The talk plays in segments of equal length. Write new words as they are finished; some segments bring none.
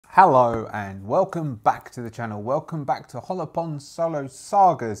Hello and welcome back to the channel. Welcome back to Hollowponds Solo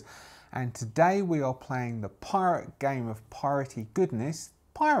Sagas. And today we are playing the pirate game of piratey goodness,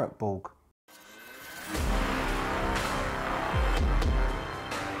 Pirate Borg.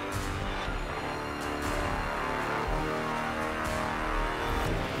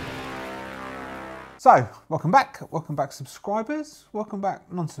 So, welcome back subscribers, welcome back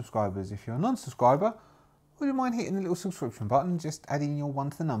non-subscribers. If you're a non-subscriber, would you mind hitting the little subscription button, just adding your one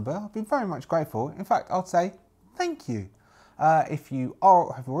to the number? I'd be very much grateful. In fact, I'd say thank you. If you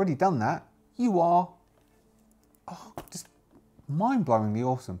have already done that, you are just mind-blowingly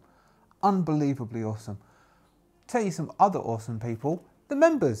awesome. Unbelievably awesome. Tell you some other awesome people, the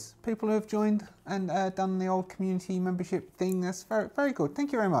members, people who have joined and done the old community membership thing. That's very, very good.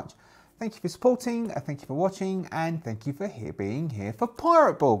 Thank you very much. Thank you for supporting, thank you for watching, and thank you for being here for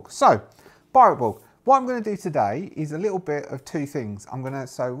Pirate Borg. So, Pirate Borg. What I'm going to do today is a little bit of two things.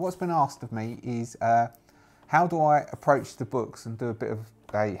 So what's been asked of me is how do I approach the books and do a bit of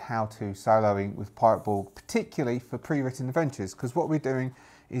a how-to soloing with Pirate Borg, particularly for pre-written adventures, because what we're doing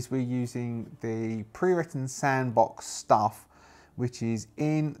is we're using the pre-written sandbox stuff which is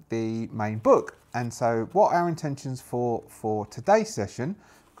in the main book. And so what our intentions for today's session,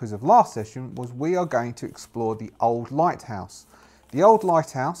 because of last session, was we are going to explore the old lighthouse. The old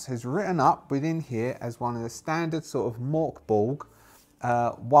lighthouse has written up within here as one of the standard sort of Mork Borg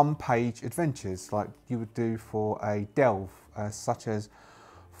one-page adventures like you would do for a delve, such as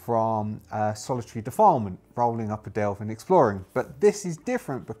from Solitary Defilement, rolling up a delve and exploring. But this is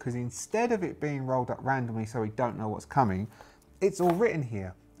different because instead of it being rolled up randomly so we don't know what's coming, it's all written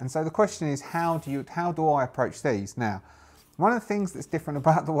here. And so the question is, how do I approach these? Now, one of the things that's different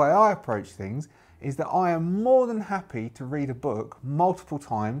about the way I approach things is that I am more than happy to read a book multiple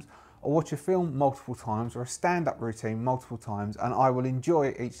times or watch a film multiple times or a stand-up routine multiple times, and I will enjoy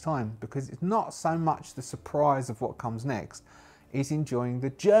it each time because it's not so much the surprise of what comes next, it's enjoying the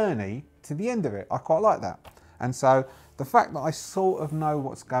journey to the end of it. I quite like that. And so the fact that I sort of know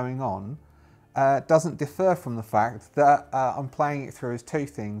what's going on doesn't differ from the fact that I'm playing it through as two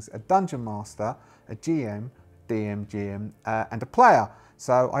things: a dungeon master, a GM, DM, GM, and a player.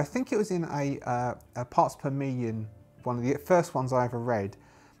 So I think it was in a parts per million, one of the first ones I ever read.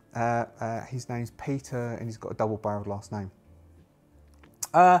 His name's Peter and he's got a double-barreled last name.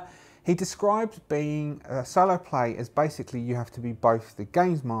 He described being a solo play as basically you have to be both the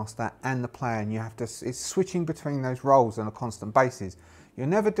games master and the player, and you have to, it's switching between those roles on a constant basis. You're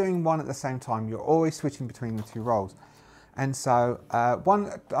never doing one at the same time, you're always switching between the two roles. And so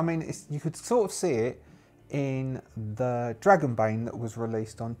you could sort of see it in the Dragonbane that was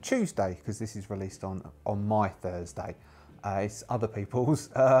released on Tuesday, because this is released on my Thursday. It's other people's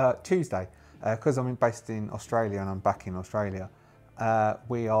Tuesday, because I'm based in Australia and I'm back in Australia.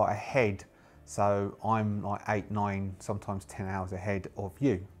 We are ahead, so I'm like 8, 9, sometimes 10 hours ahead of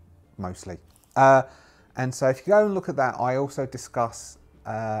you, mostly. And so if you go and look at that, I also discuss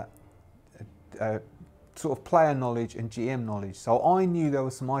sort of player knowledge and GM knowledge. So I knew there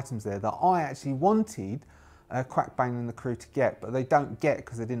were some items there that I actually wanted Crackbane and the crew to get, but they don't get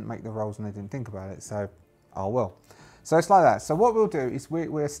because they didn't make the rolls and they didn't think about it. So, oh well. So it's like that. So what we'll do is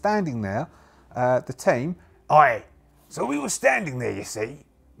we're standing there, the team. Aye. So we were standing there, you see,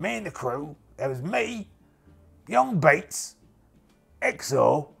 me and the crew. There was me, young Bates,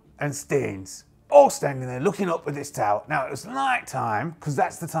 Exo, and Staines, all standing there looking up at this tower. Now it was night time because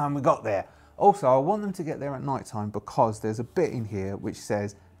that's the time we got there. Also, I want them to get there at night time because there's a bit in here which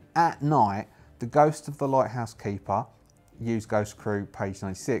says at night, the ghost of the lighthouse keeper, use ghost crew, page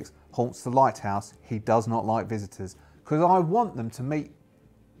 96, haunts the lighthouse. He does not like visitors. Because I want them to meet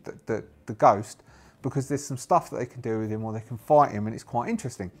the ghost, because there's some stuff that they can do with him or they can fight him, and it's quite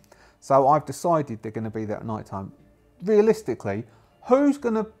interesting. So I've decided they're going to be there at night time. Realistically, who's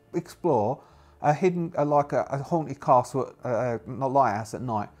going to explore a hidden, like a haunted castle, not lighthouse at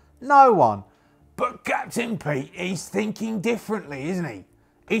night? No one. But Captain Pete, he's thinking differently, isn't he?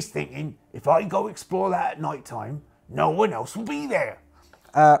 He's thinking, if I go explore that at night time, no one else will be there.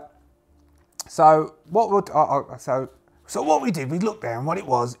 So what we did, we looked down. What it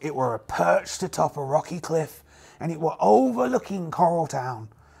were a perched atop a rocky cliff, and it were overlooking Coral Town.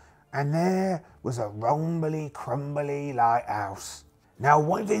 And there was a rumbly, crumbly lighthouse. Now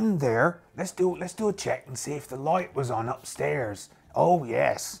within there, let's do a check and see if the light was on upstairs. Oh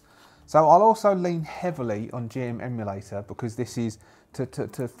yes. So I'll also lean heavily on GM Emulator, because this is to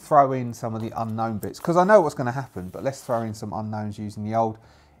throw in some of the unknown bits, because I know what's going to happen, but let's throw in some unknowns using the old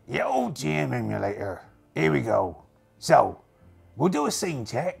GM Emulator. Here we go. So we'll do a scene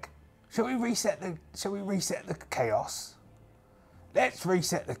check. Shall we reset the chaos? let's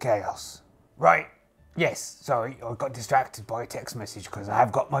reset the chaos. Right. Yes, sorry, I got distracted by a text message because I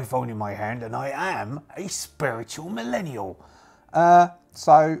have got my phone in my hand and I am a spiritual millennial.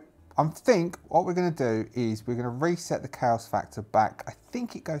 So I think what we're going to do is we're going to reset the chaos factor back. I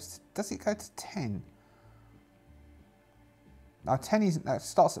think it goes to, does it go to 10? No, 10 isn't, that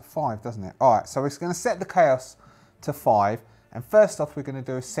starts at 5, doesn't it? All right, so we're going to set the chaos to 5. And first off, we're going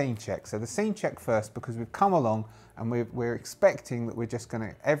to do a scene check. So the scene check first, because we've come along and we're expecting that we're just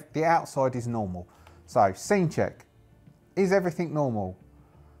going to, the outside is normal. So, scene check. Is everything normal?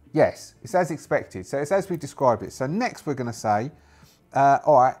 Yes, it's as expected. So, it's as we described it. So, next we're going to say,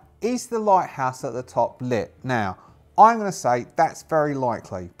 all right, is the lighthouse at the top lit? Now, I'm going to say that's very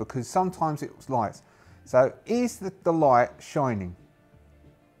likely because sometimes it lights. So, is the light shining?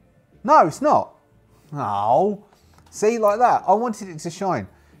 No, it's not. Oh, see, like that. I wanted it to shine.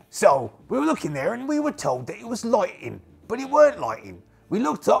 So, we were looking there and we were told that it was lighting, but it weren't lighting. We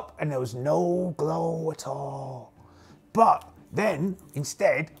looked up and there was no glow at all. But then,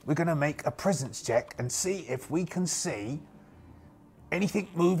 instead, we're going to make a presence check and see if we can see anything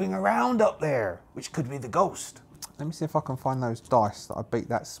moving around up there, which could be the ghost. Let me see if I can find those dice that I beat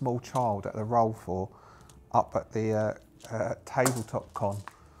that small child at the roll for up at the tabletop con.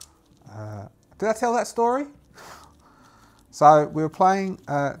 Did I tell that story? So we were playing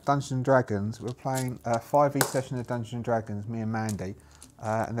Dungeons and Dragons. We were playing a 5e session of Dungeons and Dragons, me and Mandy.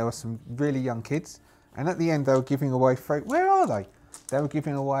 And there were some really young kids. And at the end, they were giving away free... Where are they? They were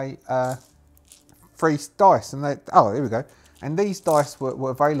giving away free dice. And they... Oh, here we go. And these dice were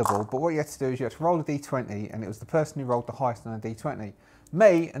available. But what you had to do is you had to roll a d20. And it was the person who rolled the highest on a d20.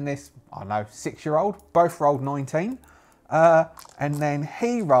 Me and this, I don't know, 6-year-old, both rolled 19. And then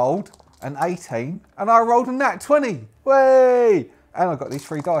he rolled an 18. And I rolled a nat 20. Way! And I got these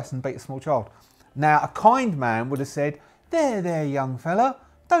 3 dice and beat a small child. Now, a kind man would have said... There, young fella,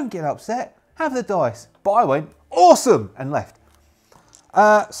 don't get upset, have the dice. But I went, awesome, and left.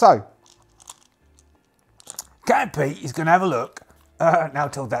 So, Cat Pete is going to have a look. Now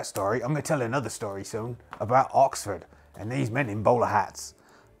told that story, I'm going to tell another story soon about Oxford and these men in bowler hats.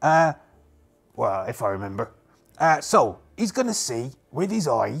 Well, if I remember. So, he's going to see with his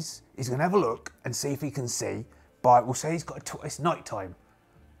eyes, he's going to have a look and see if he can see. But we'll say he's got it's night time.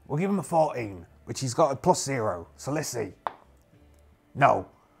 We'll give him a 14. Which he's got a +0. So let's see. No.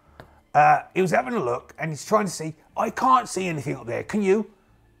 He was having a look and he's trying to see. I can't see anything up there. Can you?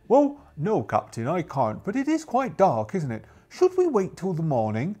 Well, no, Captain, I can't. But it is quite dark, isn't it? Should we wait till the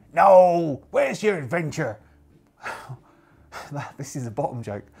morning? No. Where's your adventure? This is a bottom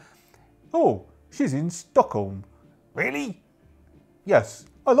joke. Oh, she's in Stockholm. Really? Yes.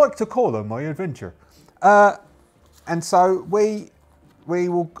 I like to call her my adventure. And so we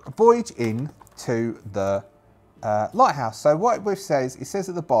will voyage in to the lighthouse. So what it says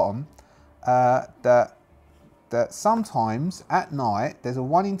at the bottom that sometimes at night there's a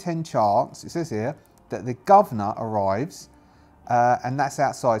 1 in 10 chance, it says here, that the governor arrives and that's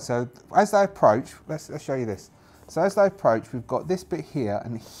outside. So as they approach, let's show you this. So as they approach, we've got this bit here,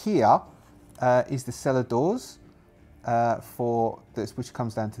 and here is the cellar doors for this, which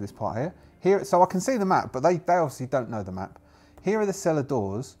comes down to this part here. Here, so I can see the map, but they obviously don't know the map. Here are the cellar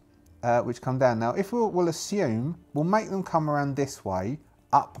doors, which come down. Now, if we'll assume, we'll make them come around this way,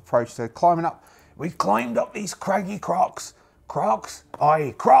 up approach, so climbing up. We climbed up these craggy crocs. Crocs?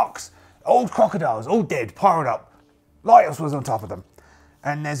 Aye, crocs. Old crocodiles, all dead, piled up. Lighthouse was on top of them.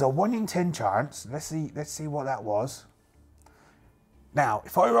 And there's a 1 in 10 chance. Let's see what that was. Now,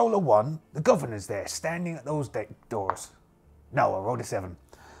 if I roll a 1, the governor's there, standing at those doors. No, I rolled a 7.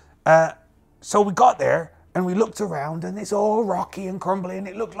 So we got there, and we looked around, and it's all rocky and crumbly, and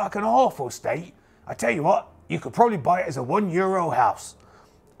it looked like an awful state. I tell you what, you could probably buy it as a €1 house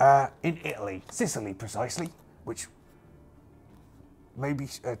in Italy, Sicily precisely, which may be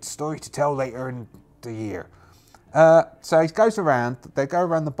a story to tell later in the year. So he goes around, they go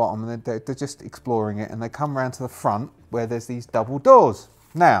around the bottom, and they're just exploring it, and they come around to the front where there's these double doors.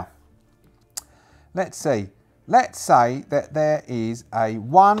 Now, let's see. Let's say that there is a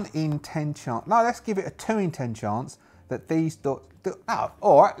 1 in 10 chance. No, let's give it a 2 in 10 chance that these doors... Oh,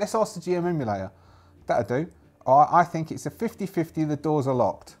 all right, let's ask the GM emulator. That'll do. All right, I think it's a 50-50 the doors are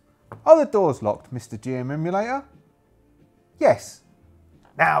locked. Are the doors locked, Mr. GM emulator? Yes.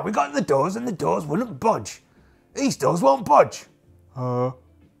 Now, we got the doors and the doors wouldn't budge. These doors won't budge.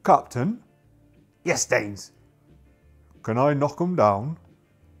 Captain? Yes, Danes. Can I knock them down?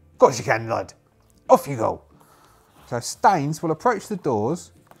 Of course you can, lad. Off you go. So Staines will approach the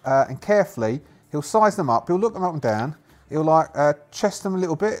doors and carefully, he'll size them up, he'll look them up and down, he'll like chest them a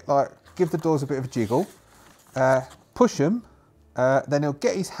little bit, like give the doors a bit of a jiggle, push them, Then he'll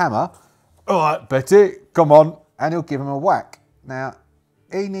get his hammer. All right, Betty, come on. And he'll give him a whack. Now,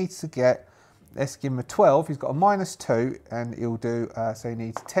 he needs to get, let's give him a 12. He's got a -2, and he'll do, so he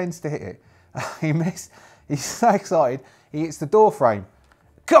needs 10s to hit it. He missed. He's so excited. He hits the door frame.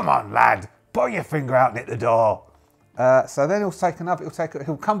 Come on, lad. Put your finger out and hit the door. So then he'll take another,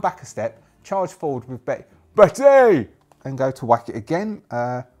 he'll come back a step, charge forward with Betty, and go to whack it again.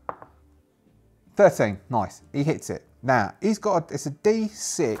 13, nice, he hits it. Now, it's a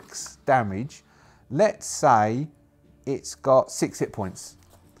D6 damage. Let's say it's got 6 hit points.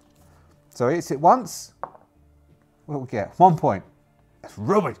 So he hits it once, what do we get? 1 point. That's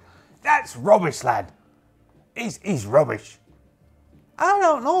rubbish. That's rubbish, lad. He's rubbish. I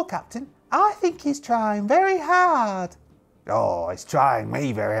don't know, Captain. I think he's trying very hard. Oh, he's trying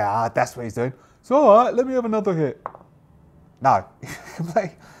me very hard. That's what he's doing. It's all right, let me have another hit. No.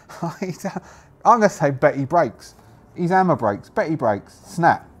 I'm going to say Betty breaks. His hammer breaks. Betty breaks.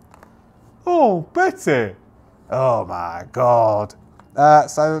 Snap. Oh, Betty. Oh, my God.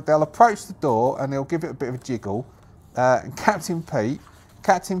 So they'll approach the door and they'll give it a bit of a jiggle. And Captain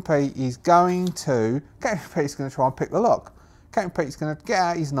Pete's going to try and pick the lock. Captain Pete's going to get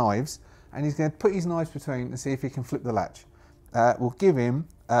out his knives and he's going to put his knives between and see if he can flip the latch. We'll give him,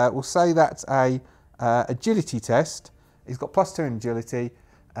 we'll say that's a agility test. He's got +2 in agility.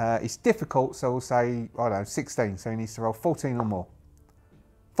 It's difficult, so we'll say, I don't know, 16. So he needs to roll 14 or more.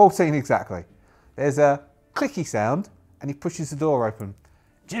 14 exactly. There's a clicky sound and he pushes the door open.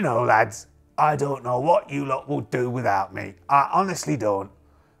 Do you know, lads, I don't know what you lot will do without me. I honestly don't.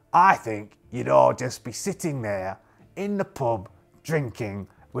 I think you'd all just be sitting there in the pub drinking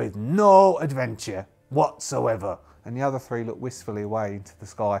with no adventure whatsoever. And the other 3 look wistfully away into the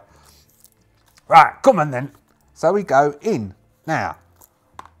sky. Right, come on then. So we go in. Now,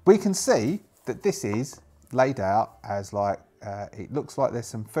 we can see that this is laid out as like, it looks like there's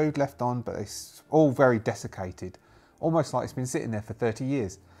some food left on, but it's all very desiccated. Almost like it's been sitting there for 30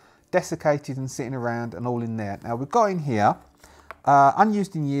 years. Desiccated and sitting around and all in there. Now we've got in here,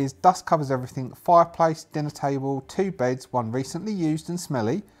 unused in years, dust covers everything, fireplace, dinner table, 2 beds, 1 recently used and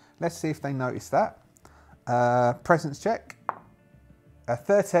smelly. Let's see if they notice that. Presence check.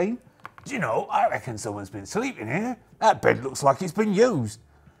 13. Do you know, I reckon someone's been sleeping here. That bed looks like it's been used.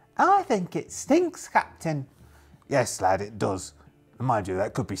 I think it stinks, Captain. Yes, lad, it does. And mind you,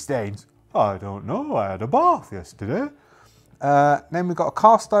 that could be stains. I don't know, I had a bath yesterday. Then we've got a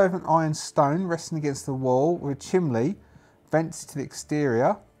cast iron iron stone resting against the wall with a chimney, vents to the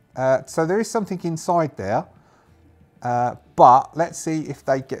exterior. So there is something inside there. But let's see if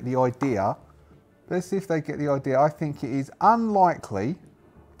they get the idea. Let's see if they get the idea. I think it is unlikely.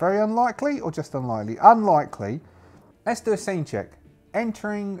 Very unlikely or just unlikely? Unlikely. Let's do a scene check.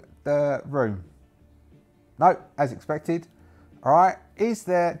 Entering the room. No, as expected. All right.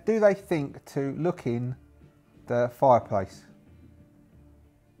 Do they think to look in the fireplace?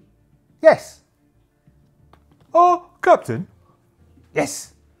 Yes. Oh, Captain.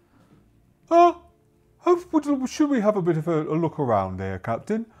 Yes. Should we have a bit of a look around there,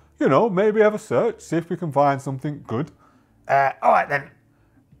 Captain? You know, maybe have a search, see if we can find something good. All right then.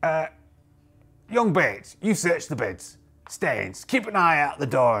 Young Bates, you search the beds. Stains. Keep an eye out the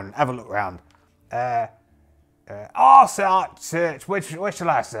door and have a look round. I'll search. Where shall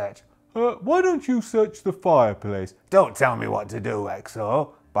I search? Why don't you search the fireplace? Don't tell me what to do,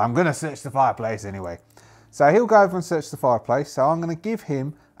 XO, but I'm going to search the fireplace anyway. So he'll go over and search the fireplace. So I'm going to give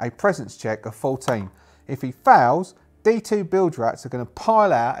him a presence check of 14. If he fails, D2 bilge rats are going to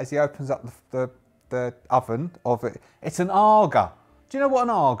pile out as he opens up the oven of it. It's an auger. Do you know what an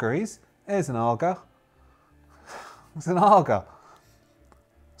auger is? There's an auger. It's an auger.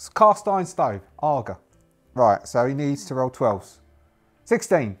 It's a cast iron stove. Auger. Right, so he needs to roll 12s.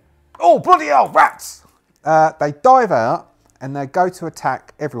 16. Oh, bloody hell, rats! They dive out and they go to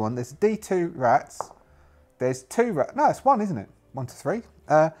attack everyone. There's D2 rats. There's 2 rats. No, it's 1, isn't it? 1 to 3.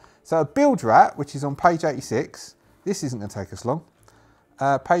 So a bilge rat, which is on page 86. This isn't going to take us long.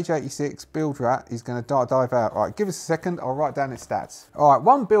 Page 86, bilge rat is going to dive out. All right, give us a second. I'll write down its stats. All right,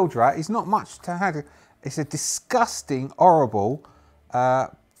 1 bilge rat is not much to have. It's a disgusting, horrible,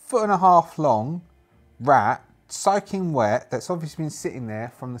 1.5 foot long rat, soaking wet, that's obviously been sitting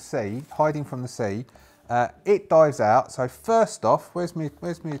there from the sea, hiding from the sea. It dives out. So first off, where's me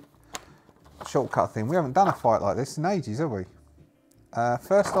shortcut thing? We haven't done a fight like this in ages, have we?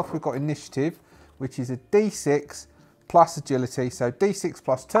 First off, we've got initiative, which is a D6 plus agility. So D6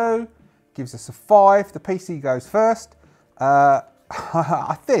 plus 2 gives us a 5. The PC goes first. I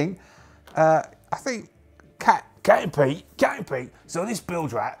think Captain Pete. So this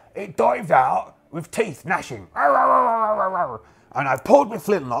bilge rat, it dived out with teeth gnashing. and I pulled my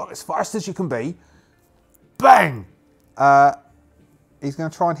flintlock as fast as you can be. Bang! He's going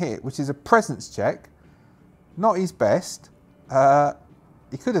to try and hit, which is a presence check. Not his best.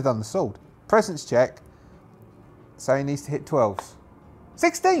 He could have done the sword. Presence check. So he needs to hit 12s.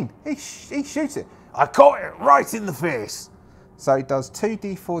 16! He shoots it. I caught it right in the face. So he does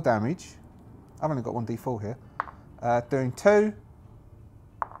 2d4 damage. I've only got 1d4 here. Doing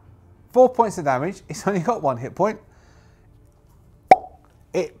 4 points of damage. It's only got 1 hit point.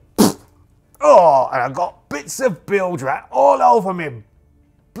 Oh, and I got bits of bilge rat all over me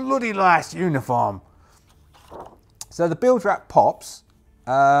bloody last uniform. So the bilge rat pops.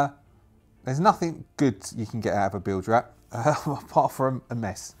 There's nothing good you can get out of a bilge rat apart from a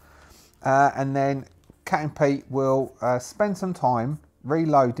mess. And then Cat and Pete will spend some time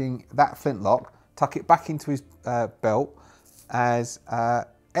reloading that flintlock, tuck it back into his belt, as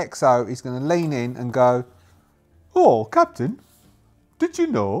XO is going to lean in and go, "Oh, Captain, did you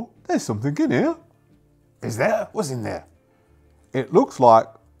know there's something in here?" Is there? What's in there? It looks like,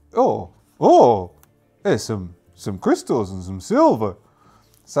 there's some crystals and some silver.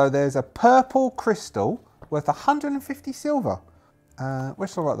 So there's a purple crystal worth 150 silver. Where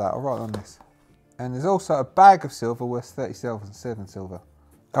shall I write that? I'll write it on this. And there's also a bag of silver worth 37 silver.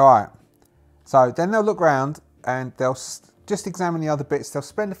 All right. So then they'll look around and they'll just examine the other bits. They'll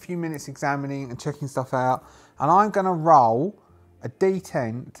spend a few minutes examining and checking stuff out. And I'm going to roll a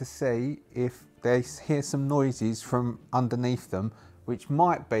d10 to see if they hear some noises from underneath them, which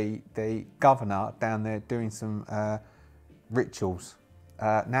might be the governor down there doing some rituals.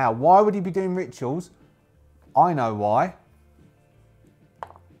 Now, why would he be doing rituals? I know why.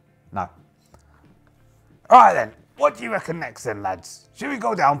 No. Alright then, what do you reckon next then, lads? Should we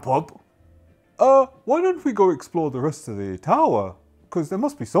go down pub? Why don't we go explore the rest of the tower? Because there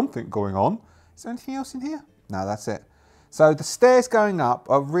must be something going on. Is there anything else in here? No, that's it. So the stairs going up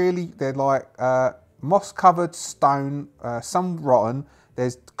are really, they're like moss-covered stone, some rotten.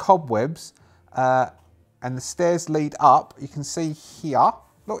 There's cobwebs, and the stairs lead up. You can see here.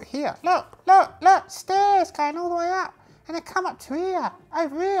 Look here. Look, stairs going all the way up. And they come up to here,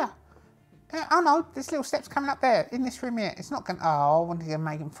 over here. Oh no, there's little steps coming up there, in this room here. It's not going to, I wanted to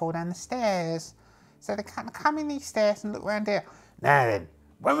make them fall down the stairs. So they come in these stairs and look around here. Now then,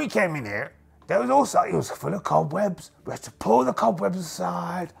 when we came in here, there was also, it was full of cobwebs. We had to pull the cobwebs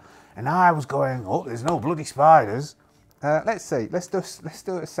aside. And I was going, oh, there's no bloody spiders. Let's see. Let's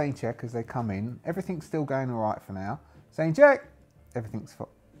do a scene check as they come in. Everything's still going all right for now. Scene check. Everything's fine.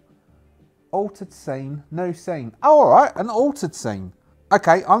 Altered scene. No scene. Oh, all right. An altered scene.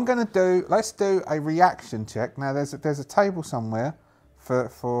 Okay, let's do a reaction check. Now, there's a table somewhere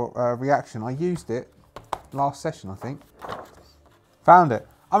for reaction. I used it last session, I think. Found it.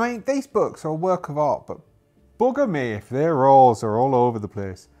 I mean, these books are a work of art, but bugger me if their rolls are all over the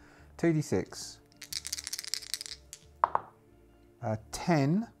place. 2d6.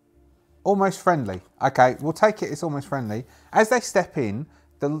 10. Almost friendly. Okay, we'll take it. It's almost friendly. As they step in,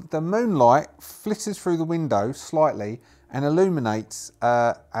 the moonlight flitters through the window slightly and illuminates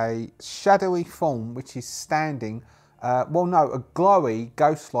a shadowy form which is standing, a glowy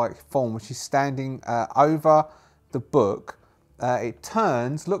ghost-like form which is standing over the book. It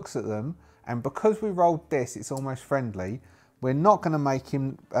turns, looks at them, and because we rolled this, it's almost friendly. We're not going to make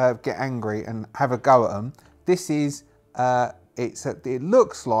him get angry and have a go at them. This is, it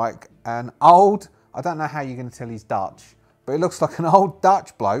looks like an old, I don't know how you're going to tell he's Dutch, but it looks like an old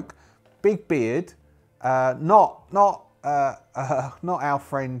Dutch bloke, big beard, not our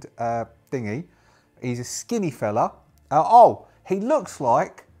friend Thingy. He's a skinny fella. He looks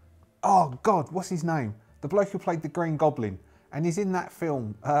like, oh God, what's his name? The bloke who played the Green Goblin. And he's in that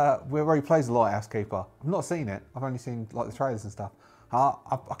film where he plays the lighthouse keeper. I've not seen it. I've only seen like the trailers and stuff. I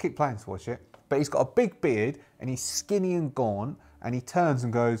keep planning to watch it. But he's got a big beard and he's skinny and gaunt. And he turns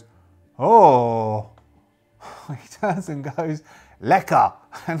and goes, oh. He turns and goes, lekker.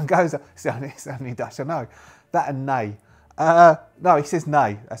 And goes, it's only Dutch, I know. That and nay. No, he says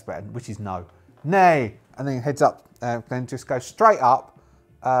nay. That's better, which is no. Nay. And then he heads up, then just goes straight up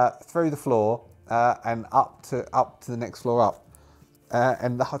through the floor. And up to the next floor up,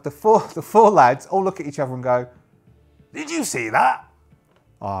 and the four lads all look at each other and go, "Did you see that?"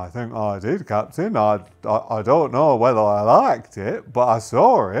 I think I did, Captain. I don't know whether I liked it, but I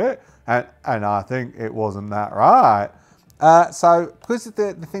saw it, and I think it wasn't that right. So because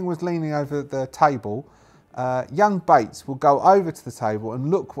the thing was leaning over the table, young Bates will go over to the table and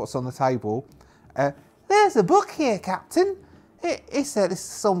look what's on the table. There's a book here, Captain. It's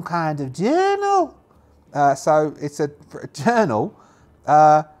some kind of journal. So it's a journal.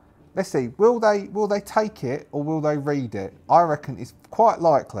 Let's see. Will they take it or will they read it? I reckon it's quite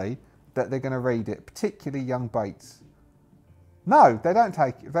likely that they're going to read it, particularly young Bates. No, they don't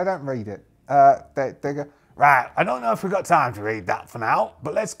take it. They don't read it. They go, Right, I don't know if we've got time to read that for now,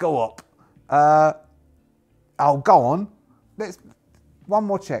 but let's go up. oh, go on. One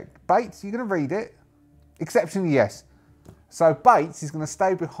more check. Bates, you're going to read it? Exceptionally, yes. So Bates is going to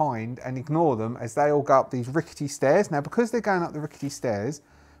stay behind and ignore them as they all go up these rickety stairs. Now, because they're going up the rickety stairs,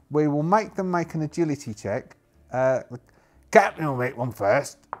 we will make them make an agility check. Captain will make one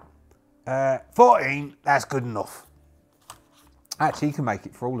first. 14, that's good enough. Actually, he can make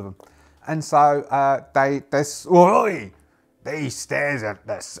it for all of them. And so Oi! These stairs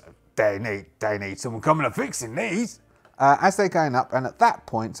they need someone coming and fixing these. as they're going up, and at that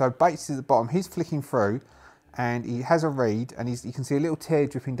point, so Bates is at the bottom, he's flicking through, and he has a read, and you can see a little tear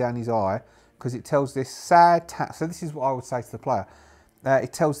dripping down his eye, because it tells this sad tale. So this is what I would say to the player.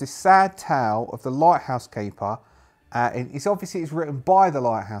 It tells this sad tale of the lighthouse keeper. It's obviously written by the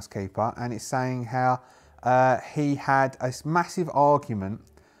lighthouse keeper, and it's saying how he had a massive argument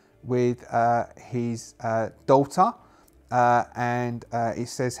with his daughter, and it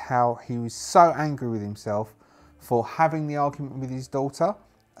says how he was so angry with himself for having the argument with his daughter,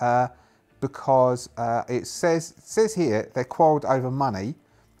 because it says here they quarrelled over money,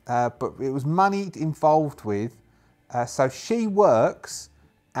 but it was money involved with. So she works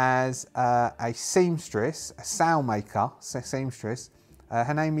as a seamstress, a sailmaker, seamstress.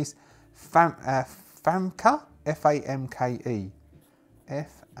 Her name is Famke, F-A-M-K-E.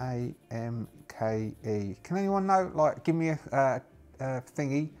 F-A-M-K-E. Can anyone know, like, give me a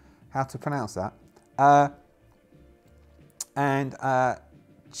thingy, how to pronounce that? And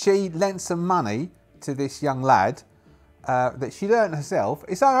she lent some money to this young lad that she'd earned herself.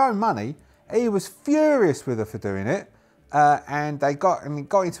 It's her own money. He was furious with her for doing it, and they got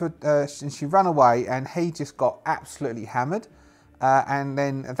into and she ran away, and he just got absolutely hammered. And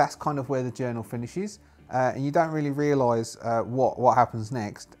then that's kind of where the journal finishes, and you don't really realise what happens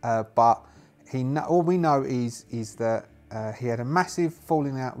next. But all we know is that he had a massive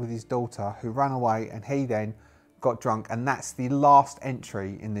falling out with his daughter, who ran away, and he then got drunk, and that's the last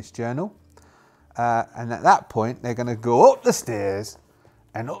entry in this journal. And at that point, they're going to go up the stairs.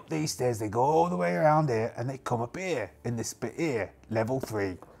 And up these stairs, they go all the way around here, and they come up here, in this bit here, level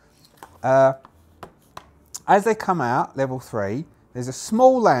 3. As they come out, level 3, there's a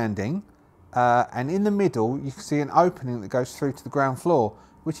small landing, and in the middle, you can see an opening that goes through to the ground floor,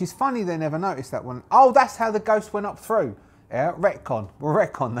 which is funny they never noticed that one. Oh, that's how the ghost went up through. Yeah, retcon. We'll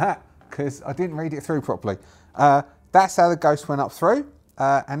retcon that, because I didn't read it through properly. That's how the ghost went up through,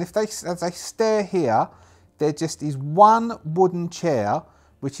 and as they stare here, there just is one wooden chair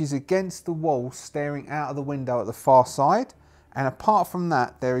which is against the wall, staring out of the window at the far side. And apart from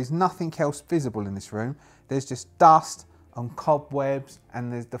that, there is nothing else visible in this room. There's just dust and cobwebs,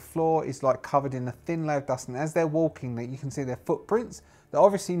 and the floor is like covered in a thin layer of dust. And as they're walking, you can see their footprints. That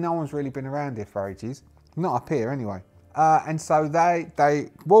obviously no one's really been around here for ages. Not up here anyway. And so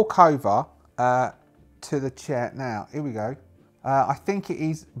they walk over to the chair. Now, here we go. I think it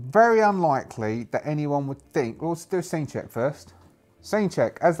is very unlikely that anyone would think. Well, let's do a scene check first. Scene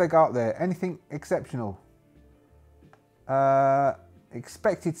check, as they go up there, anything exceptional?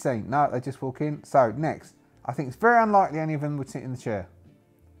 Expected scene, no, they just walk in. So, next, I think it's very unlikely any of them would sit in the chair.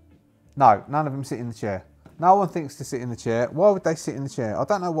 No, none of them sit in the chair. No one thinks to sit in the chair. Why would they sit in the chair? I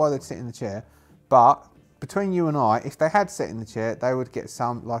don't know why they'd sit in the chair, but between you and I, if they had sat in the chair, they would get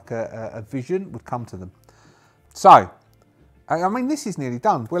some, like a vision would come to them. So, I mean, this is nearly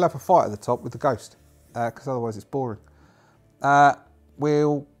done. We'll have a fight at the top with the ghost, because otherwise it's boring.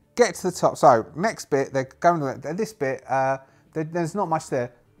 We'll get to the top. So, next bit, they're going to this bit, there's not much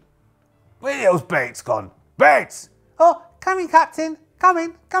there. Where's Bates gone? Bates! Oh, coming, Captain.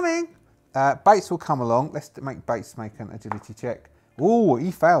 Coming. Bates will come along. Let's make Bates make an agility check. Ooh, he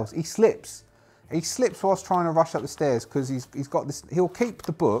fails. He slips. He slips whilst trying to rush up the stairs, because he's got this. He'll keep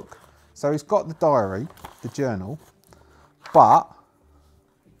the book. So he's got the diary, the journal. But,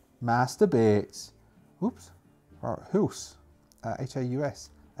 Master Bates. Oops. Right, House. H-A-U-S.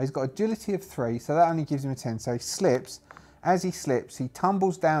 He's got agility of 3, so that only gives him a 10. So he slips. As he slips, he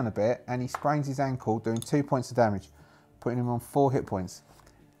tumbles down a bit, and he sprains his ankle, doing 2 points of damage, putting him on 4 hit points.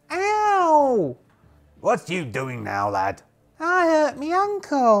 Ow! What you doing now, lad? I hurt me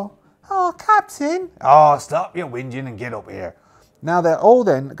ankle. Oh, Captain. Oh, stop your whinging and get up here. Now they're all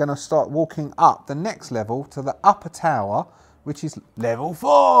then going to start walking up the next level to the upper tower, which is level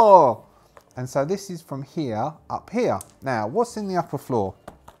 4. And so this is from here up here. Now, what's in the upper floor?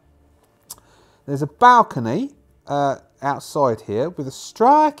 There's a balcony, outside here with a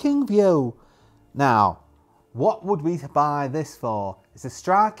striking view. Now, what would we buy this for? It's a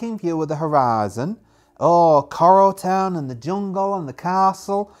striking view of the horizon. Oh, Coral Town and the jungle and the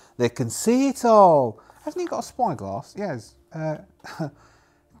castle. They can see it all. Hasn't he got a spyglass? Yes.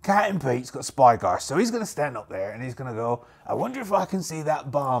 Captain Pete's got spyglass, so he's going to stand up there and he's going to go, I wonder if I can see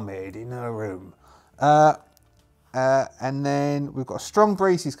that barmaid in her room. And then we've got strong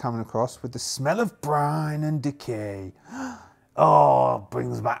breezes coming across with the smell of Brine and decay. Oh,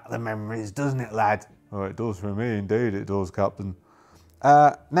 brings back the memories, doesn't it, lad? Oh, it does for me, indeed it does, Captain.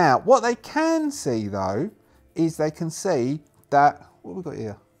 Now, what they can see, though, is they can see that... What have we got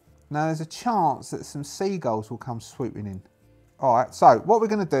here? Now, there's a chance that some seagulls will come swooping in. All right, so what we're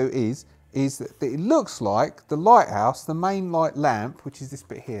going to do is that it looks like the lighthouse, the main light lamp, which is this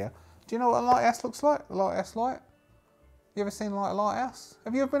bit here. Do you know what a lighthouse looks like? A lighthouse light? You ever seen like a lighthouse?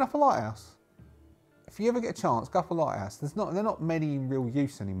 Have you ever been up a lighthouse? If you ever get a chance, go up a lighthouse. They're not many in real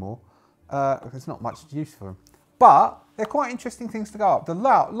use anymore. There's not much use for them. But they're quite interesting things to go up. The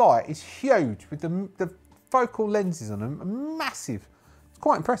light is huge with the focal lenses on them, are massive. It's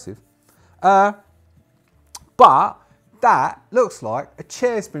quite impressive. But that looks like a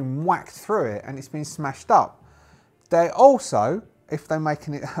chair's been whacked through it and it's been smashed up. They also, if they're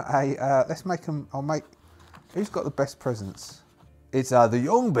making it let's make them, who's got the best presents? It's either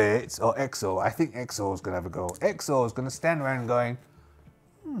Young Bates or Exo. I think Exo's going to have a go. Exo's going to stand around going,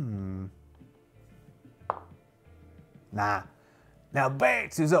 Nah. Now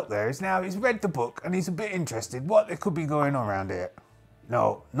Bates is up there. He's read the book and he's a bit interested what there could be going on around here.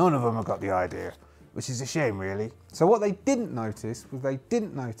 No, none of them have got the idea, which is a shame, really. So what they didn't notice was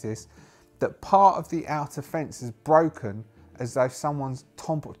that part of the outer fence is broken as though someone's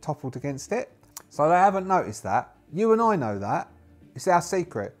toppled against it. So they haven't noticed that. You and I know that. It's our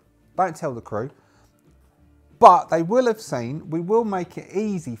secret. Don't tell the crew. But they will have seen, we will make it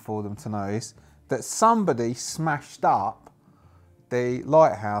easy for them to notice that somebody smashed up the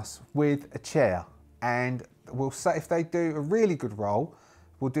lighthouse with a chair. And we'll say, if they do a really good roll,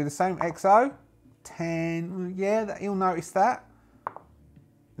 we'll do the same. XO. 10, yeah, he'll notice that.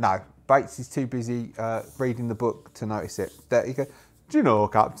 No, Bates is too busy reading the book to notice it. There you go. Do you know,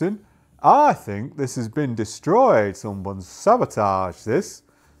 Captain, I think this has been destroyed. Someone's sabotaged this.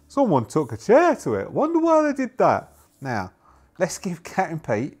 Someone took a chair to it. Wonder why they did that. Now, let's give Captain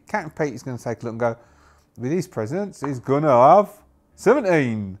Pete. Captain Pete is going to take a look and go, with his presents, he's going to have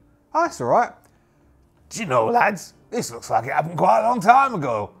 17. Oh, that's all right. Do you know, lads, this looks like it happened quite a long time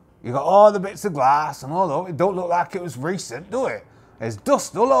ago. You got all the bits of glass and all that. It don't look like it was recent, do it? There's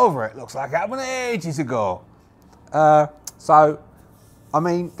dust all over it. Looks like it happened ages ago. So, I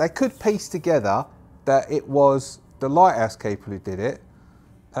mean, they could piece together that it was the lighthouse keeper who did it.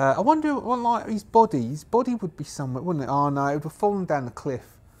 I wonder what, like, his body would be somewhere, wouldn't it? Oh no, it would have fallen down the cliff.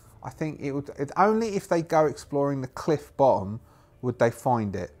 I think it would, only if they go exploring the cliff bottom would they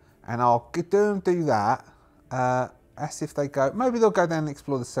find it. And I'll do that. As if they go, maybe they'll go down and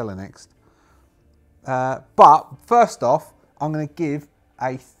explore the cellar next. But first off, I'm going to give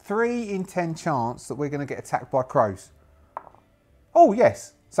a 3 in 10 chance that we're going to get attacked by crows. Oh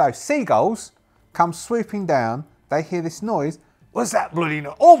yes, so seagulls come swooping down. They hear this noise. What's that bloody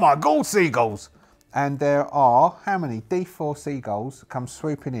noise? Oh my God, seagulls! And there are, how many? D4 seagulls come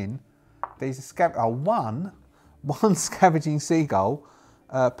swooping in. These are one scavenging seagull,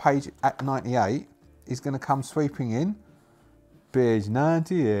 page at 98. Is going to come sweeping in. Page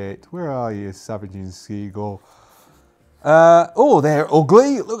 98. Where are you, scavenging seagull? Oh, they're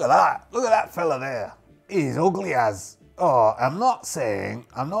ugly. Look at that. Look at that fella there. He's ugly as. Oh, I'm not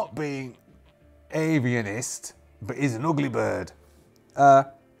being avianist, but he's an ugly bird.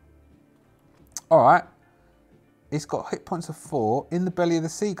 All right. It's got hit points of 4 in the belly of the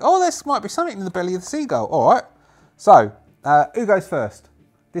seagull. Oh, there might be something in the belly of the seagull. All right. So, who goes first?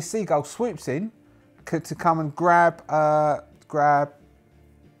 This seagull swoops in to come and grab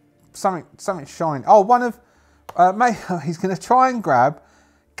something shiny. Oh, one of he's going to try and grab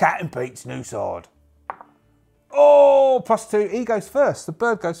Captain Pete's new sword. Oh, +2. He goes first. The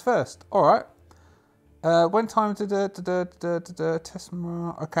bird goes first. All right. When time test.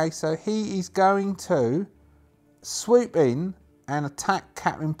 Okay, so he is going to swoop in and attack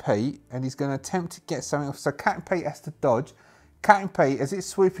Captain Pete, and he's going to attempt to get something off. So Captain Pete has to dodge. Captain Pete, as it's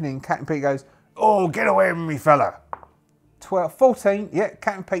swooping in, Captain Pete goes, "Oh, get away from me, fella." 14. Yeah,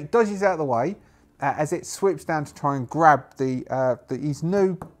 Captain Pete dodges out of the way as it swoops down to try and grab his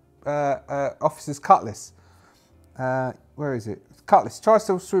new officer's cutlass. Where is it? Cutlass. Tries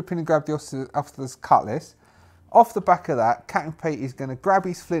to swoop in and grab the officer's cutlass. Off the back of that, Captain Pete is going to grab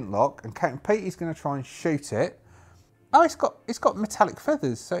his flintlock, and Captain Pete is going to try and shoot it. Oh, it's got metallic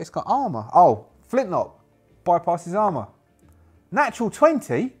feathers, so it's got armour. Oh, flintlock bypasses armour. Natural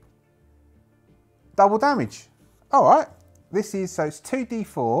 20, double damage. All right, this is, so it's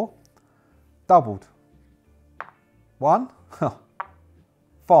 2d4 doubled. 1,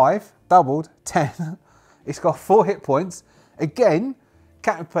 5 doubled, 10. It's got 4 hit points. Again,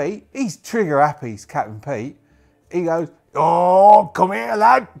 Captain Pete, he's trigger happy. Captain Pete. He goes, "Oh, come here,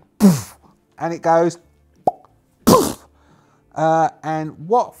 lad," and it goes. And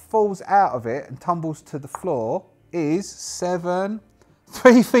what falls out of it and tumbles to the floor is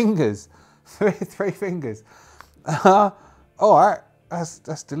 3 fingers. Three fingers. All right,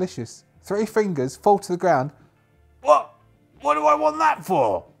 that's delicious. 3 fingers fall to the ground. What? What do I want that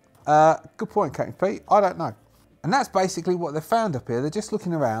for? Good point, Captain Pete. I don't know. And that's basically what they found up here. They're just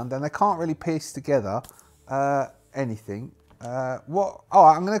looking around and they can't really piece together anything. What? Oh,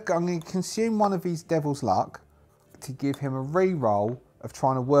 I'm gonna consume one of his devil's luck to give him a re-roll of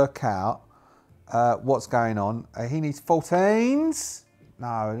trying to work out what's going on. He needs 14s.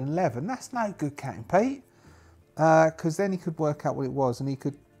 No, an 11. That's no good, Captain Pete. Because then he could work out what it was and he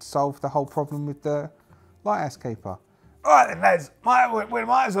could solve the whole problem with the lighthouse keeper. All right then, lads. We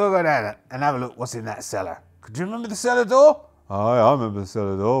might as well go down and have a look what's in that cellar. Could you remember the cellar door? Aye, I remember the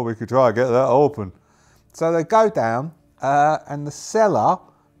cellar door. We could try and get that open. So they go down and the cellar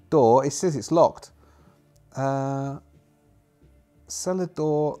door, it says it's locked. Cellar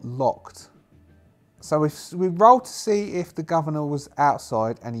door locked. So we rolled to see if the governor was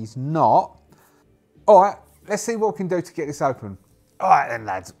outside and he's not. All right, let's see what we can do to get this open. All right then,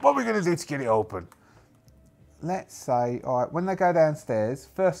 lads. What are we going to do to get it open? Let's say, all right, when they go downstairs,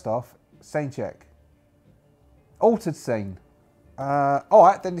 first off, scene check. Altered scene. All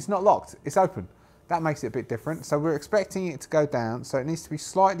right, then it's not locked. It's open. That makes it a bit different. So we're expecting it to go down, so it needs to be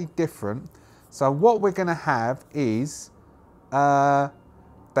slightly different. So what we're going to have is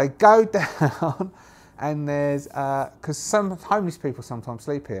they go down and there's, because some homeless people sometimes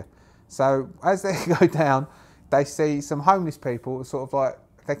sleep here. So as they go down, they see some homeless people sort of like,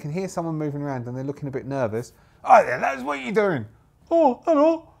 they can hear someone moving around and they're looking a bit nervous. All right then, lads, what are you doing? Oh,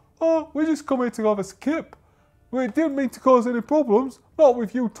 hello. We just come here to have a skip. We didn't mean to cause any problems. Not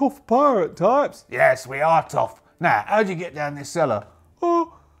with you tough pirate types. Yes, we are tough. Now, how'd you get down this cellar?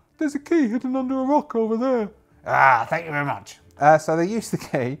 Oh, there's a key hidden under a rock over there. Ah, thank you very much. So they use the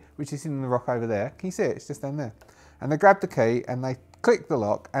key, which is in the rock over there. Can you see it? It's just down there. And they grab the key and they click the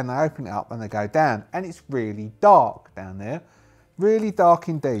lock and they open it up and they go down. And it's really dark down there. Really dark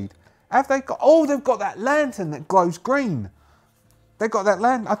indeed. Have they got... Oh, they've got that lantern that glows green. They got that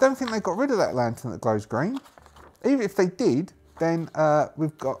lantern. I don't think they got rid of that lantern that glows green. Even if they did, then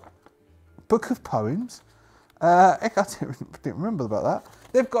we've got Book of Poems. I didn't remember about that.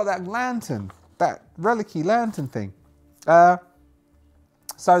 They've got that lantern, that relic-y lantern thing.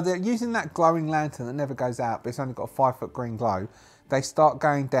 So they're using that glowing lantern that never goes out, but it's only got a 5-foot green glow. They start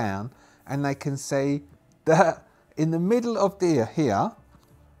going down, and they can see that in the middle of here, here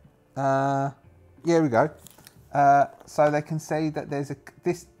we go. So they can see that there's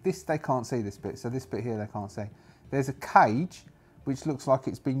this they can't see this bit, so this bit here they can't see. There's a cage which looks like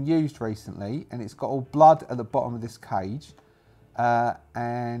it's been used recently, and it's got all blood at the bottom of this cage,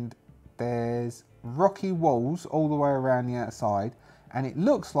 and there's rocky walls all the way around the outside, and it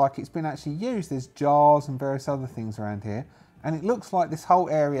looks like it's been actually used. There's jars and various other things around here, and it looks like this whole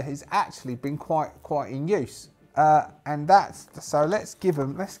area has actually been quite in use. And that's, so let's give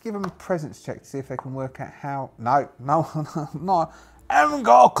them a presence check to see if they can work out how. No, I haven't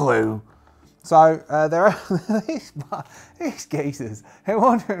got a clue. So they're these geezers, they're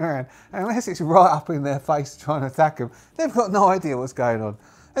wandering around, and unless it's right up in their face trying to attack them, they've got no idea what's going on.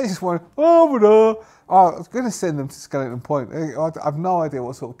 They just want, over there. Oh, I was going to send them to Skeleton Point. I've no idea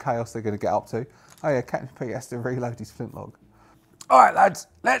what sort of chaos they're going to get up to. Oh yeah, Captain Pete has to reload his flintlock. All right, lads,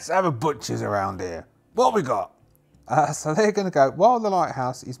 let's have a butcher's around here. What we got? So they're going to go, while the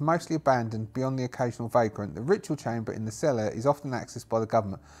lighthouse is mostly abandoned beyond the occasional vagrant, the ritual chamber in the cellar is often accessed by the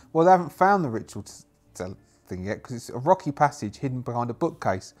government. Well, they haven't found the ritual thing yet because it's a rocky passage hidden behind a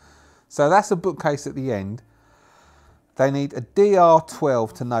bookcase. So that's a bookcase at the end. They need a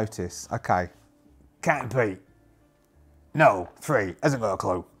DR12 to notice. Okay. Captain Pete. No, 3. Hasn't got a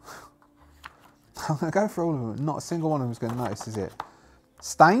clue. I'm going to go for all of them. Not a single one of them is going to notice, is it?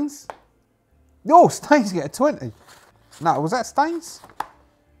 Stains? Oh, Stains get a 20. No, was that Stains?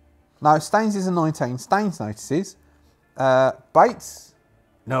 No, Stains is a 19. Stains notices. Bates?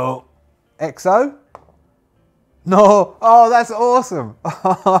 No. Exo? No. Oh, that's awesome.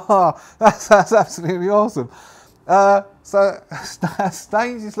 that's absolutely awesome. So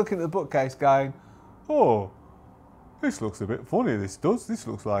Stains is looking at the bookcase going, oh, This looks a bit funny, this does. This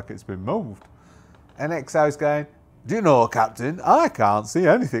looks like it's been moved. And XO's going, do you know, Captain, I can't see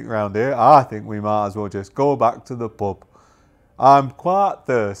anything round here. I think we might as well just go back to the pub. I'm quite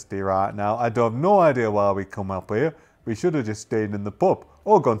thirsty right now. I have no idea why we come up here. We should have just stayed in the pub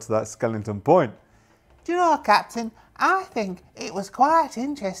or gone to that skeleton point. Do you know, Captain, I think it was quite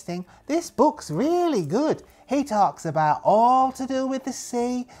interesting. This book's really good. He talks about all to do with the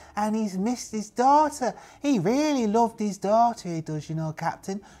sea, and he's missed his daughter. He really loved his daughter, he does, you know,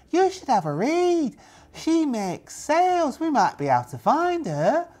 Captain. You should have a read. She makes sails. We might be able to find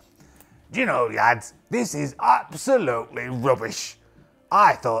her. Do you know, lads, this is absolutely rubbish.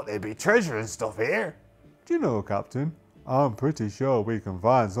 I thought there'd be treasure and stuff here. Do you know, Captain, I'm pretty sure we can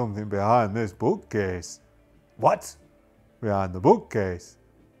find something behind this bookcase. What? Behind the bookcase.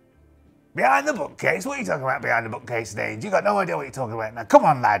 Behind the bookcase? What are you talking about behind the bookcase, Dane? You got no idea what you're talking about now. Come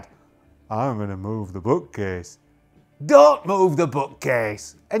on, lad. I'm going to move the bookcase. Don't move the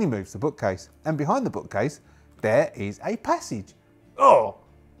bookcase. And he moves the bookcase. And behind the bookcase, there is a passage. Oh,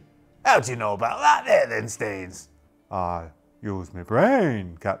 how do you know about that there then, Staines? I used my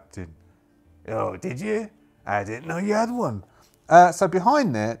brain, Captain. Oh, did you? I didn't know you had one. So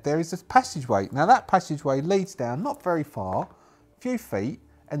behind there is this passageway. Now that passageway leads down not very far, a few feet,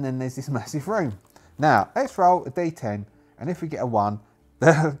 and then there's this massive room. Now, let's roll a d10, and if we get a 1,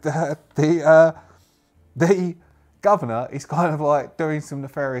 the governor is kind of like doing some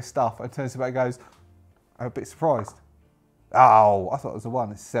nefarious stuff and turns about and goes, I'm a bit surprised. Oh, I thought it was a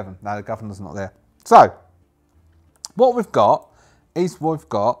 1, it's 7. No, the governor's not there. So, what we've got is we've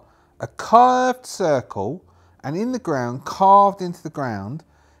got a curved circle, and in the ground, carved into the ground,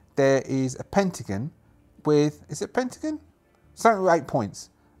 there is a pentagon with, is it pentagon? Something with 8 points.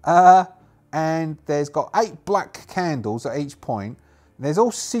 And there's got 8 black candles at each point. There's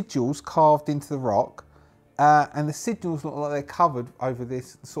all sigils carved into the rock. And the sigils look like they're covered over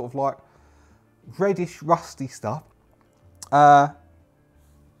this sort of like reddish, rusty stuff.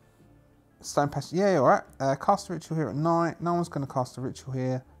 Stone passage, yeah, all right. Cast a ritual here at night. No one's going to cast a ritual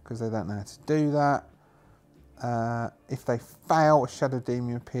here because they don't know how to do that. If they fail, a shadow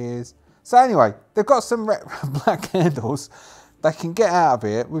demon appears. So anyway, they've got some black candles. They can get out of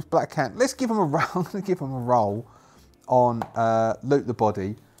here with black candles. Let's give them a roll. I'm going to give them a roll on loot the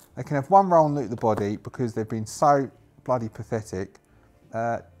body. They can have one roll on loot the body because they've been so bloody pathetic.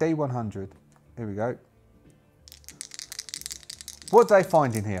 D100. Here we go. What do they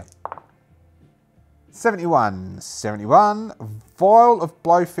find in here? 71. 71. Vial of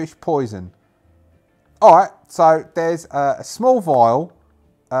blowfish poison. Alright, so there's a small vial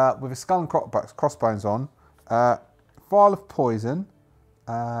with a skull and crossbones on. Vial of poison.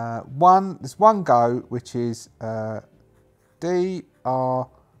 There's one go, which is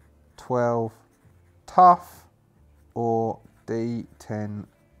DR12 tough or D10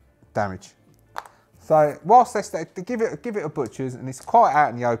 damage. So whilst they give it a butcher's, and it's quite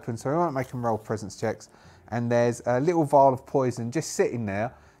out in the open, so we won't make them roll presence checks. And there's a little vial of poison just sitting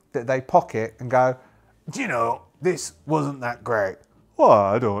there that they pocket and go, do you know, this wasn't that great. Well,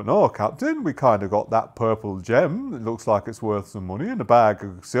 I don't know, Captain. We kind of got that purple gem. It looks like it's worth some money and a bag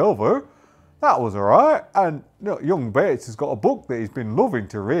of silver. That was all right. And you know, young Bates has got a book that he's been loving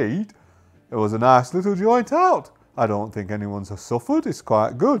to read. It was a nice little joint out. I don't think anyone's suffered. It's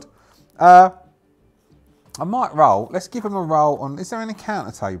quite good. I might roll. Let's give them a roll on. Is there an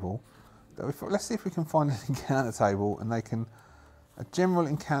encounter table? Let's see if we can find an encounter table, and they can a general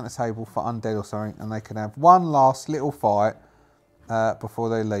encounter table for undead or something, and they can have one last little fight before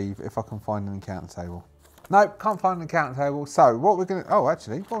they leave. If I can find an encounter table. Nope, can't find an encounter table. So what we're gonna? Oh,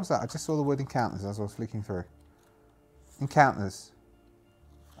 actually, what was that? I just saw the word encounters as I was flicking through. Encounters.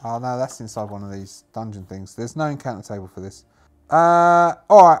 Oh no, that's inside one of these dungeon things. There's no encounter table for this.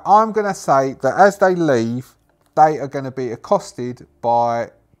 Alright, I'm going to say that as they leave, they are going to be accosted by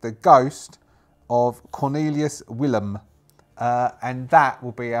the ghost of Cornelius Willem. And that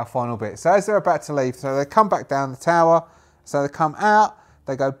will be our final bit. So as they're about to leave, so they come back down the tower, so they come out,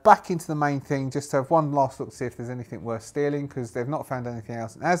 they go back into the main thing just to have one last look to see if there's anything worth stealing, because they've not found anything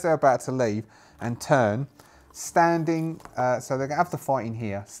else. And as they're about to leave and turn, standing, so they're going to have the fight in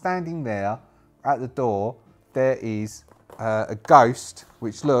here, standing there at the door, there is a ghost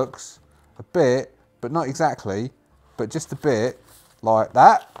which looks a bit, but not exactly, but just a bit like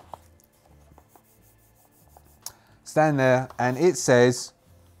that. Stand there, and it says,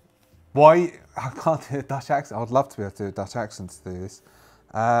 why, I can't do a Dutch accent. I'd love to be able to do a Dutch accent to do this.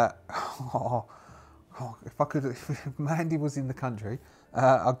 If I could, if Mandy was in the country,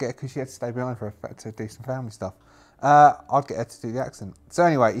 I'd get her, because she had to stay behind for to do some family stuff. I'd get her to do the accent. So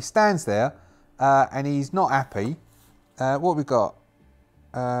anyway, he stands there, and he's not happy, What we got?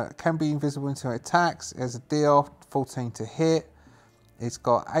 Can be invisible until it attacks. It has a DR 14 to hit. It's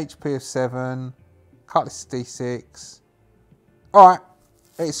got HP of 7. Cutlass D6. Alright.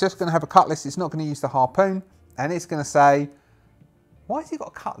 It's just going to have a cutlass. It's not going to use the harpoon. And it's going to say... Why has he got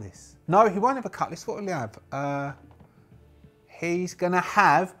a cutlass? No, he won't have a cutlass. What will he have? He's going to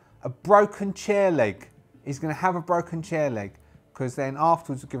have a broken chair leg. He's going to have a broken chair leg. Because then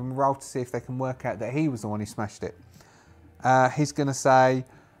afterwards we'll give him a roll to see if they can work out that he was the one who smashed it. He's going to say,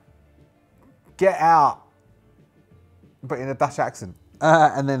 get out, but in a Dutch accent,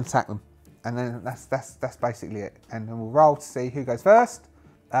 and then attack them. And then that's basically it. And then we'll roll to see who goes first.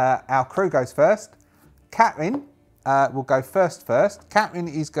 Our crew goes first. Captain will go first. Captain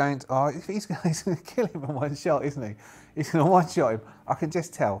is going to, he's going to kill him in one shot, isn't he? He's going to one-shot him. I can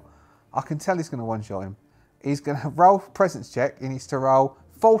just tell. I can tell he's going to one-shot him. He's going to roll presence check. He needs to roll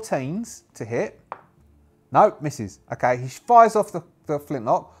 14s to hit. No, misses. Okay, he fires off the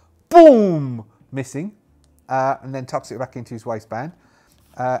flintlock. Boom! Missing. And then tucks it back into his waistband.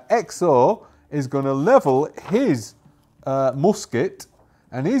 XO is going to level his musket.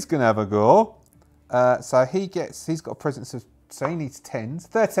 And he's going to have a go. So he's got a presence of, so he needs 10s.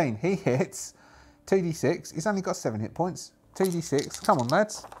 13, he hits. 2d6. He's only got 7 hit points. 2d6. Come on,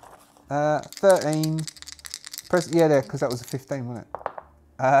 lads. 13. Yeah, there, because that was a 15, wasn't it?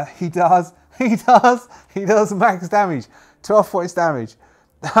 He does max damage. 12 points damage.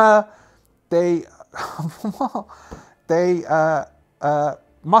 The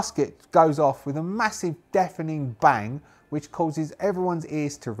musket goes off with a massive deafening bang, which causes everyone's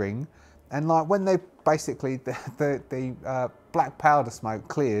ears to ring. And like when they basically, the black powder smoke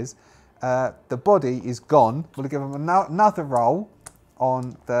clears, the body is gone. We'll give them another roll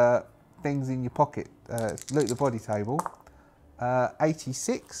on the things in your pocket. Loot the body table.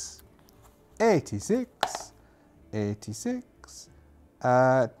 86. 86. 86.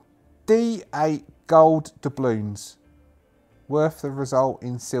 D8 gold doubloons. Worth the result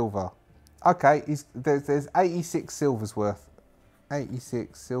in silver. Okay, there's 86 silvers worth.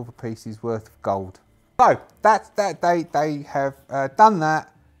 86 silver pieces worth of gold. So that's that. They have done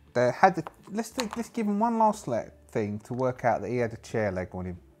that. They had the, let's give him one last thing to work out that he had a chair leg on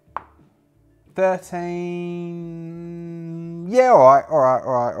him. 13. Yeah, all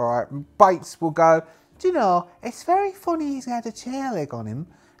right. Bates will go, do you know, it's very funny he's had a chair leg on him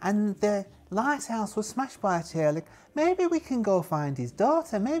and the lighthouse was smashed by a chair leg. Maybe we can go find his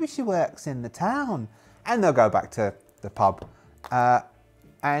daughter. Maybe she works in the town. And they'll go back to the pub.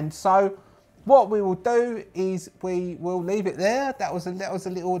 And so what we will do is we will leave it there. That was a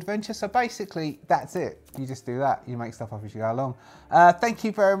little adventure. So basically that's it. You just do that. You make stuff up as you go along. Thank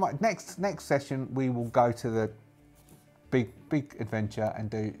you very much. Next session we will go to the big adventure and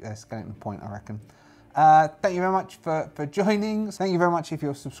do Skeleton Point, I reckon. Thank you very much for joining. Thank you very much if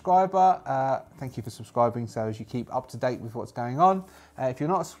you're a subscriber. Thank you for subscribing so as you keep up to date with what's going on. If you're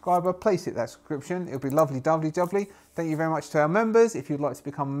not a subscriber, please hit that subscription. It'll be lovely, doubly. Thank you very much to our members. If you'd like to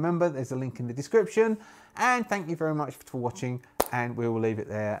become a member, there's a link in the description. And thank you very much for watching. And we will leave it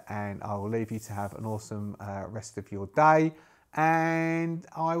there. And I will leave you to have an awesome rest of your day. And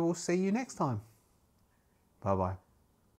I will see you next time. Bye-bye.